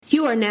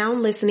You are now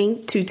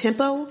listening to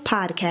Tempo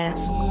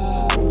Podcast.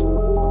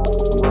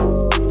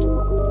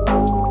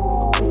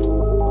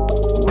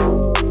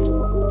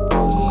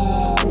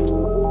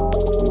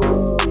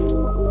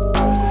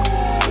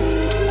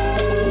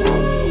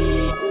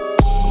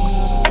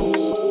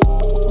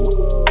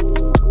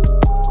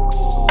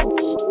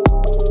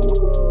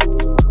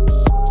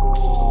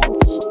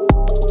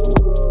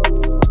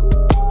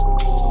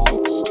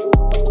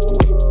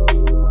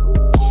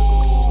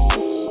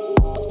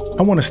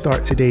 I want to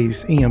start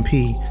today's EMP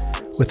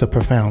with a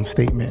profound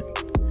statement.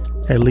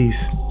 At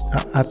least,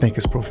 I think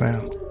it's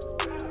profound.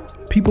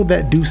 People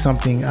that do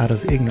something out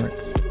of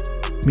ignorance,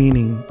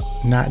 meaning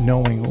not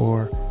knowing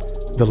or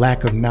the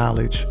lack of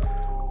knowledge,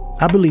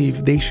 I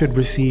believe they should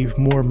receive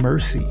more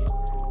mercy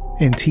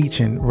in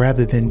teaching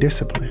rather than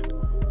discipline.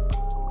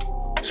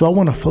 So I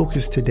want to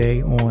focus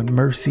today on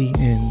mercy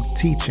in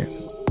teaching.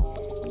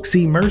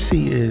 See,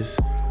 mercy is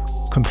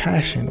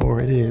compassion, or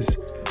it is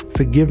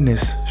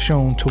forgiveness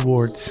shown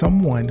towards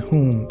someone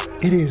whom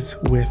it is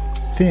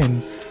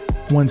within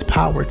one's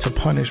power to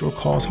punish or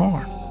cause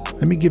harm.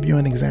 Let me give you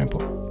an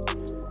example.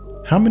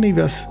 How many of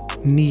us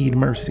need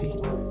mercy?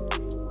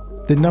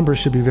 The number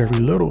should be very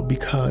little,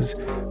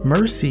 because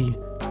mercy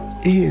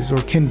is or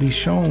can be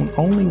shown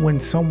only when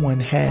someone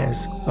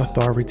has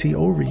authority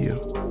over you.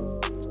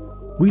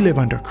 We live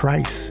under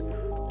Christ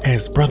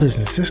as brothers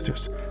and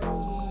sisters.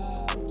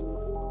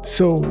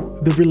 So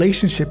the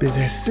relationship is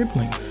as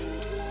siblings.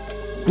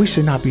 We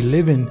should not be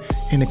living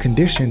in a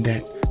condition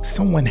that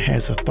someone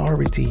has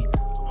authority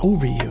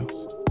over you.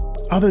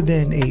 Other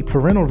than a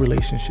parental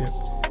relationship,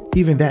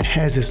 even that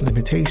has its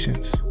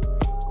limitations.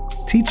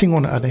 Teaching,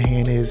 on the other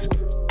hand, is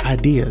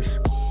ideas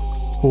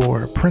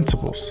or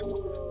principles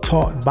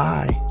taught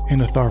by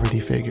an authority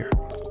figure.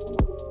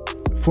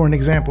 For an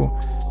example,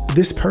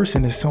 this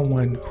person is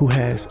someone who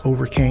has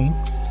overcame,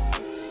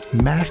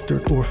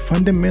 mastered, or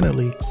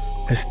fundamentally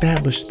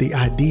established the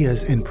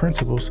ideas and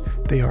principles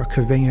they are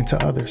conveying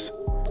to others.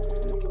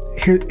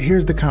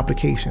 Here's the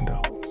complication,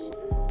 though.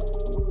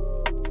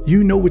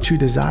 You know what you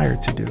desire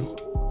to do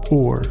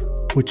or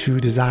what you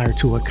desire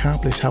to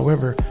accomplish.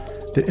 However,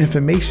 the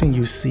information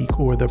you seek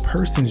or the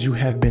persons you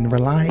have been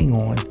relying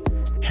on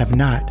have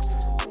not,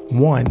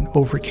 1,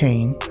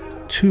 overcame,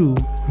 2,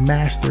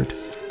 mastered,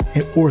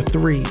 or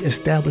 3,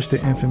 established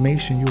the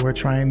information you are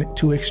trying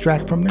to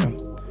extract from them.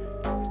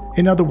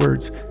 In other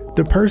words,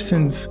 the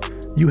persons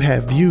you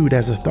have viewed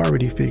as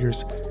authority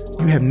figures,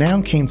 you have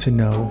now came to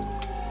know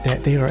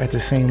that they are at the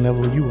same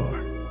level you are.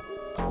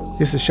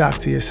 It's a shock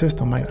to your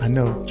system. I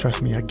know,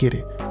 trust me, I get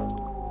it.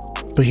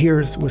 But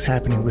here's what's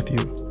happening with you.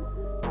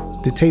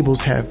 The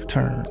tables have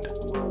turned.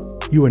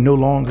 You are no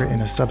longer in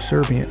a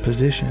subservient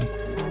position.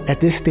 At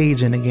this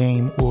stage in the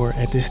game, or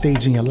at this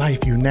stage in your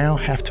life, you now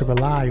have to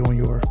rely on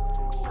your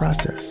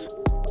process.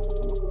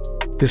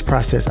 This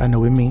process, I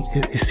know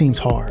it seems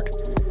hard,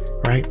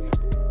 right?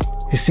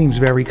 It seems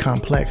very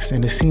complex,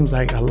 and it seems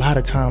like a lot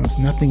of times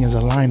nothing is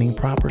aligning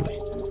properly.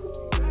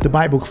 The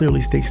Bible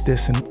clearly states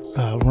this in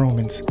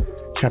Romans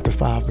chapter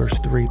 5, verse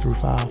 3 through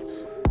 5.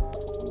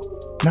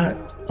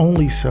 Not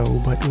only so,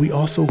 but we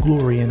also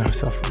glory in our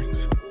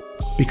sufferings,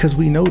 because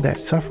we know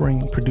that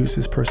suffering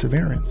produces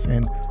perseverance,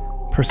 and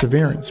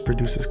perseverance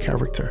produces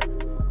character,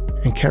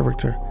 and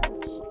character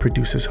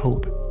produces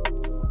hope.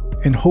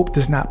 And hope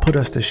does not put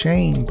us to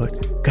shame,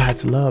 but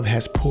God's love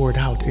has poured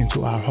out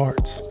into our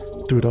hearts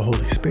through the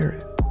Holy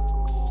Spirit,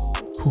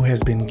 who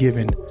has been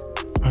given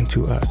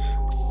unto us.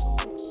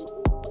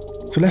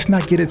 So let's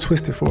not get it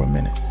twisted for a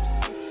minute.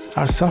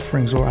 Our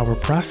sufferings or our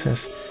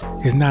process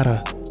is not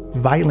a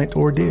violent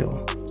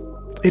ordeal.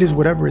 It is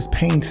whatever is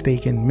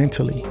painstaking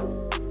mentally,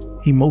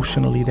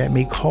 emotionally, that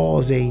may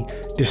cause a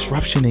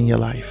disruption in your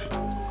life.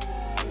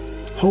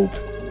 Hope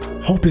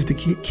is the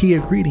key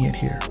ingredient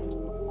here.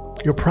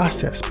 Your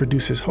process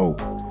produces hope.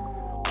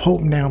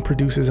 Hope now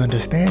produces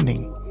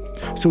understanding.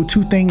 So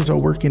 2 things are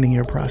working in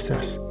your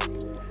process.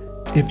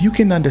 If you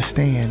can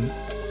understand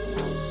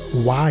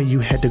why you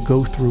had to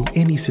go through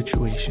any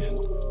situation,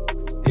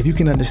 if you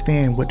can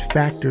understand what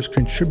factors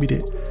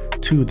contributed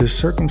to the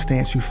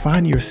circumstance you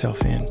find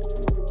yourself in.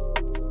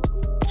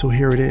 So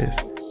here it is.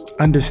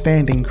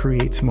 Understanding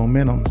creates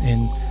momentum,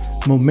 and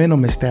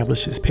momentum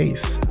establishes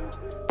pace.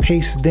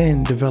 Pace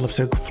then develops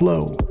a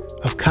flow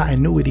of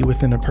continuity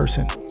within a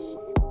person.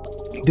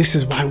 This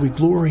is why we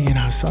glory in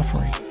our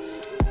suffering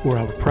or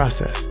our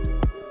process.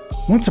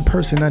 Once a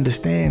person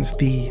understands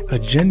the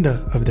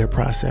agenda of their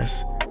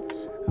process,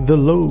 the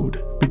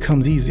load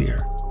becomes easier.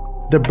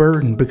 The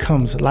burden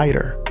becomes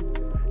lighter,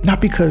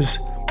 not because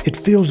it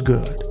feels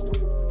good,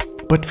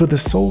 but for the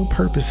sole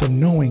purpose of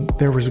knowing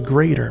there is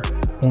greater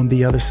on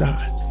the other side.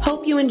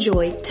 Hope you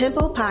enjoyed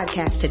Tempo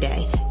Podcast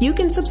today. You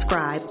can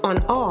subscribe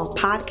on all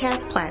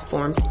podcast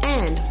platforms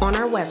and on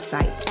our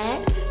website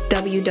at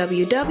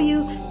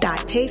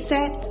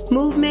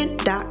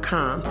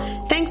www.paysetmovement.com.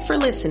 Thanks for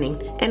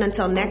listening. And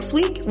until next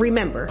week,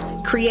 remember,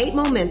 create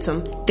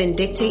momentum, then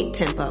dictate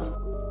tempo.